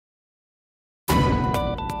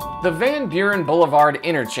The Van Buren Boulevard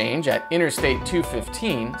Interchange at Interstate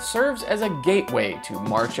 215 serves as a gateway to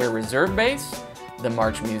March Air Reserve Base, the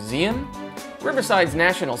March Museum, Riverside's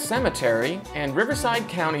National Cemetery, and Riverside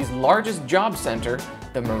County's largest job center,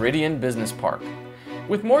 the Meridian Business Park.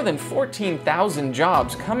 With more than 14,000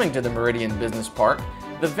 jobs coming to the Meridian Business Park,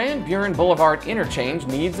 the Van Buren Boulevard Interchange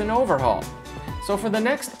needs an overhaul. So for the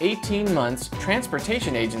next 18 months,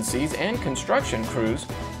 transportation agencies and construction crews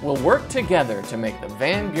will work together to make the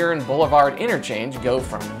Van Buren Boulevard Interchange go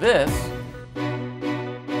from this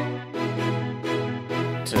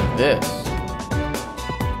to this.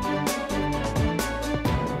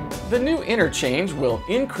 The new interchange will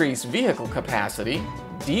increase vehicle capacity,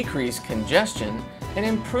 decrease congestion, and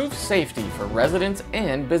improve safety for residents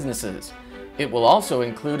and businesses. It will also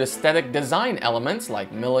include aesthetic design elements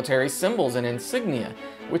like military symbols and insignia,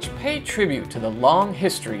 which pay tribute to the long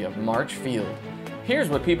history of March Field. Here's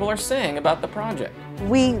what people are saying about the project.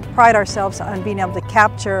 We pride ourselves on being able to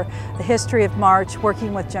capture the history of March,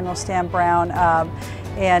 working with General Stan Brown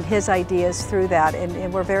and his ideas through that,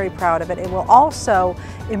 and we're very proud of it. It will also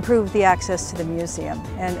improve the access to the museum,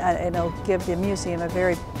 and it'll give the museum a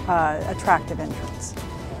very attractive entrance.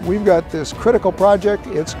 We've got this critical project.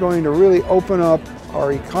 It's going to really open up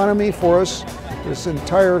our economy for us. This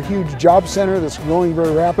entire huge job center that's growing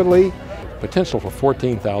very rapidly. Potential for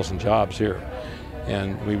 14,000 jobs here.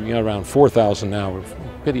 And we've got around 4,000 now. We're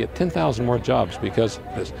getting 10,000 more jobs because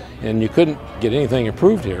of this. And you couldn't get anything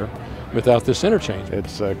improved here without this interchange.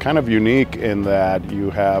 It's kind of unique in that you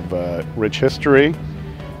have rich history,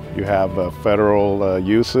 you have federal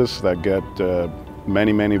uses that get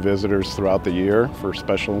many visitors throughout the year for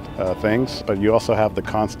special things, but you also have the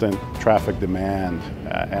constant traffic demand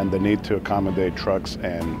and the need to accommodate trucks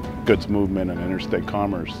and goods movement and interstate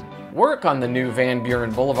commerce. Work on the new Van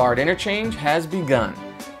Buren Boulevard Interchange has begun.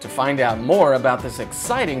 To find out more about this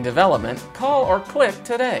exciting development, call or click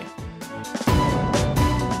today.